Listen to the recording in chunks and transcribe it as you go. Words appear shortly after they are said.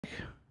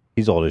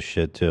He's old as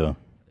shit too.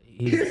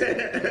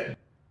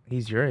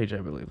 He's your age, I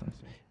believe.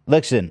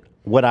 Listen,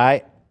 would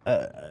I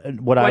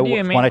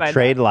want to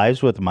trade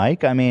lives with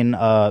Mike? I mean,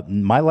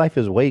 my life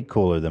is way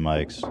cooler than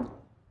Mike's.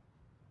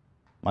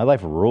 My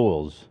life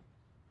rules.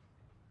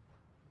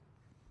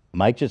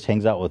 Mike just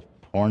hangs out with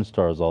porn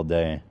stars all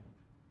day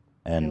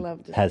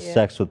and has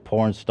sex with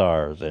porn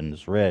stars and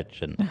is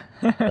rich and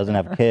doesn't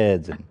have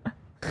kids and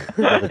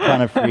has a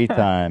ton of free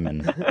time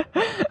and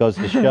goes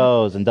to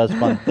shows and does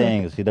fun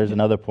things. See, there's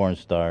another porn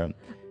star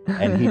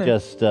and he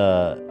just,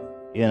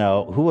 you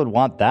know, who would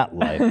want that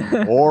life?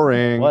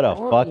 Boring. What a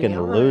fucking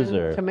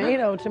loser.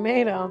 Tomato,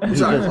 tomato.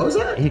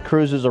 He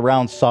cruises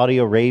around Saudi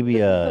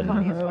Arabia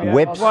and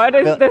whips. What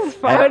is this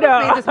photo?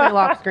 I made this my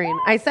lock screen.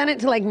 I sent it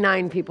to like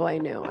 9 people I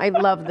knew. I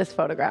love this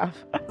photograph.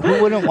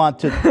 Who wouldn't want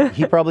to?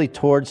 He probably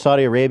toured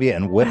Saudi Arabia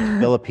and whipped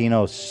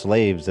Filipino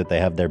slaves that they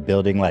have there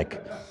building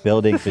like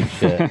buildings and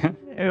shit.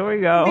 Here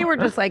we go. They were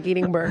just like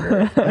eating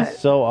burgers. It's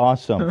so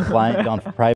awesome. Flying on private